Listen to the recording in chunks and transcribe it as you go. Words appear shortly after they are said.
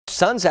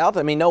sun's out.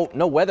 I mean,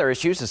 no weather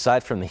issues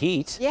aside from the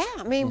heat. Yeah,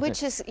 I mean,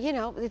 which is, you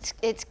know,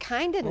 it's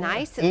kind of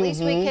nice. At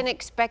least we can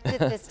expect it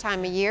this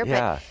time of year.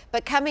 Yeah.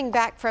 But coming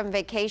back from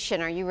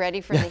vacation, are you ready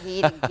for the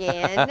heat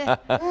again?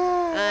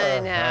 I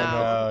know.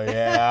 I know,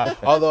 yeah.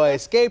 Although I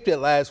escaped it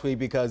last week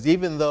because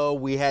even though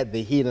we had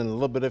the heat and a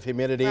little bit of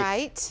humidity,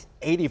 Right.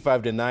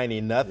 85 to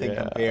 90, nothing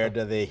compared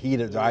to the heat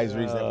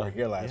advisories that were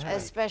here last week.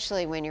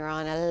 Especially when you're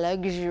on a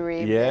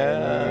luxury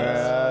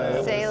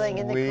Yeah. sailing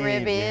in the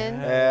Caribbean.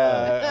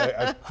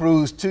 Yeah, a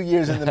cruise 2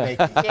 years in the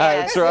making.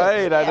 That's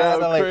right. I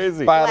know. Yes.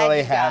 Crazy. Finally Glad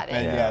you got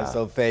happened. it. Yeah,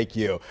 so thank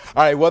you.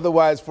 All right,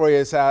 weather-wise for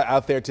you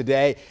out there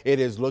today, it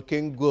is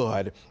looking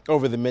good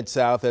over the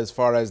Mid-South as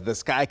far as the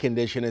sky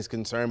condition is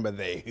concerned, but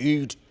the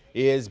heat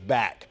is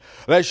back.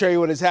 Let's show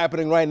you what is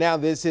happening right now.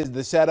 This is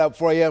the setup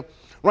for you.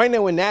 Right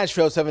now in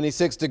Nashville,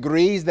 76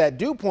 degrees. That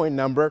dew point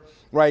number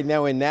right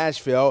now in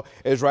Nashville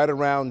is right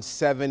around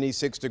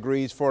 76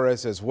 degrees for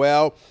us as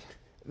well.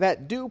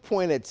 That dew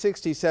point at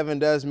 67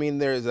 does mean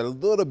there is a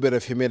little bit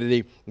of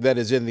humidity that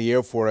is in the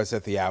air for us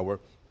at the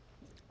hour.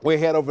 We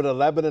head over to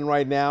Lebanon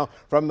right now.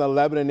 From the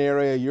Lebanon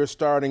area, you're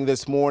starting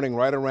this morning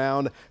right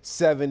around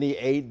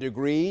 78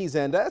 degrees.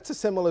 And that's a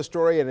similar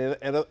story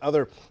in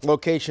other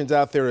locations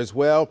out there as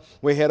well.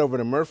 We head over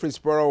to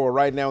Murfreesboro, or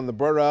right now in the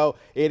borough,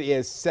 it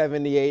is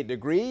 78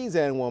 degrees.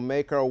 And we'll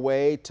make our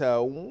way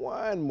to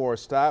one more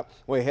stop.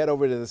 We head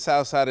over to the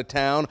south side of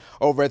town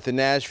over at the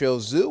Nashville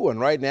Zoo. And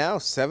right now,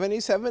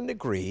 77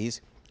 degrees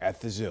at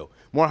the zoo.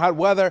 More hot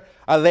weather,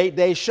 a late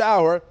day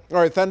shower,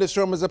 or a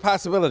thunderstorm is a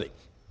possibility.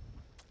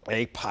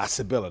 A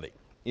possibility.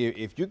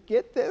 If you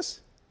get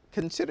this,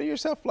 consider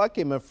yourself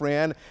lucky, my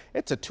friend.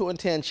 It's a 2 in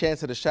 10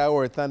 chance of a shower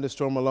or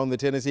thunderstorm along the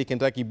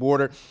Tennessee-Kentucky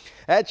border.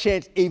 That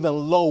chance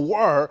even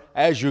lower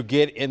as you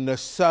get in the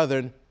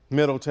southern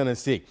Middle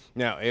Tennessee.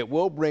 Now, it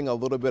will bring a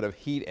little bit of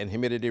heat and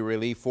humidity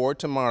relief for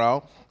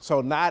tomorrow,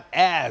 so not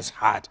as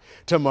hot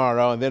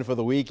tomorrow. And then for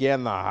the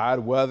weekend, the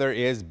hot weather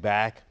is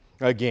back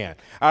again.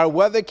 Our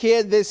weather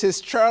kid, this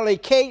is Charlie.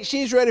 Kate,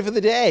 she's ready for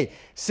the day.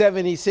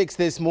 76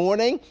 this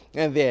morning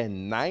and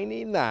then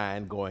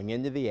 99 going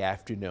into the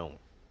afternoon.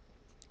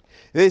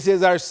 This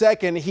is our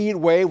second heat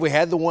wave. We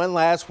had the one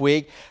last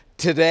week.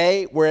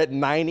 Today we're at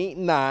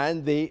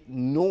 99. The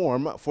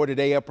norm for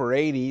today, upper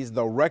 80s.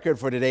 The record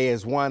for today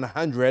is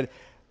 100.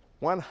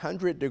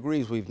 100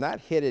 degrees. We've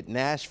not hit it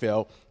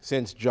Nashville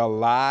since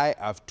July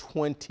of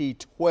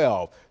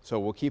 2012. So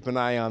we'll keep an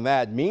eye on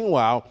that.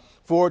 Meanwhile,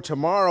 for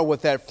tomorrow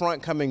with that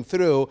front coming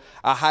through,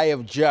 a high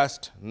of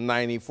just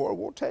 94.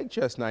 We'll take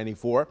just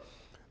 94.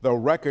 The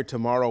record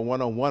tomorrow,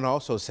 101,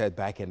 also set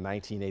back in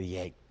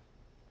 1988.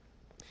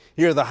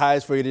 Here are the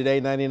highs for you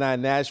today.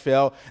 99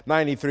 Nashville,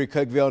 93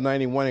 Cookeville,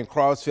 91 in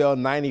Crossville,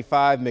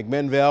 95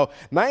 McMinnville,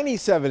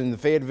 97 in the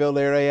Fayetteville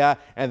area,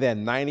 and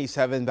then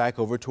 97 back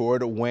over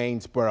toward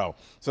Waynesboro.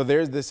 So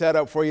there's the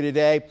setup for you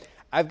today.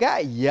 I've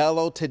got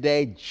yellow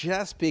today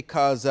just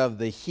because of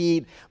the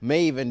heat.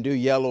 May even do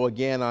yellow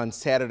again on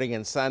Saturday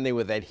and Sunday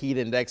with that heat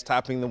index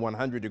topping the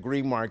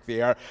 100-degree mark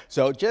there.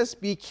 So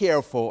just be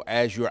careful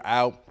as you're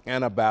out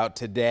and about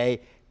today.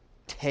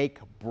 Take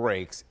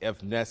breaks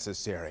if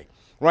necessary.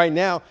 Right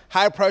now,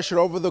 high pressure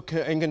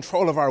in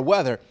control of our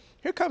weather.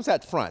 Here comes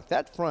that front.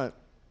 That front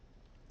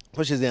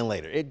pushes in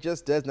later. It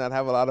just does not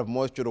have a lot of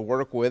moisture to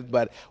work with,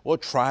 but we'll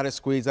try to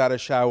squeeze out a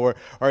shower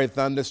or a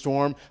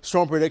thunderstorm.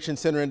 Storm Prediction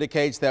Center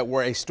indicates that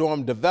where a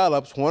storm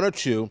develops, one or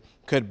two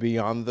could be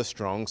on the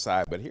strong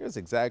side. But here's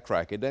exact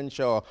track. It doesn't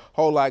show a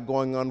whole lot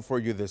going on for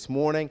you this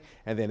morning.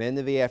 And then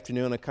into the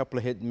afternoon, a couple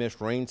of hit and miss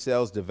rain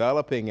cells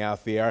developing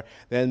out there.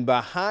 Then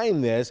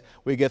behind this,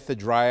 we get the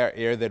drier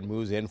air that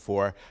moves in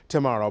for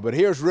tomorrow. But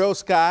here's real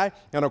sky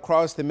and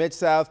across the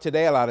Mid-South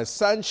today, a lot of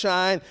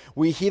sunshine.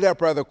 We heat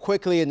up rather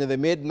quickly into the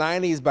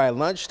mid-90s by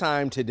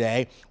lunchtime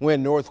today.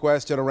 Wind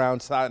northwest at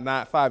around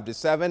 5 to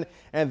 7.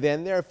 And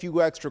then there are a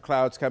few extra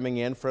clouds coming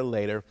in for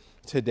later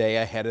today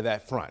ahead of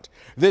that front.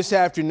 This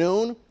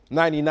afternoon,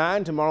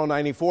 99, tomorrow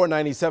 94,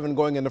 97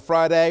 going into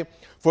Friday.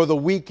 For the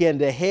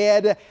weekend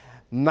ahead,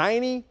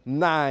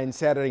 99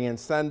 Saturday and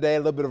Sunday, a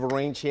little bit of a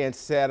rain chance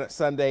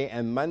Sunday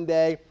and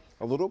Monday,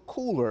 a little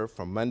cooler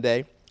from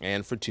Monday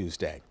and for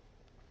Tuesday.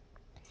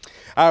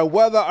 Our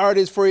weather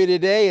artist for you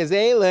today is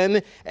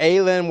Aylin.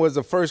 Aylin was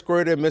a first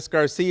grader in Miss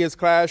Garcia's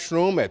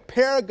classroom at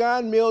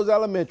Paragon Mills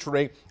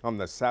Elementary on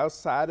the south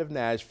side of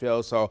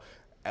Nashville. So,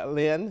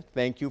 Lynn,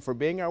 thank you for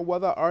being our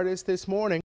weather artist this morning.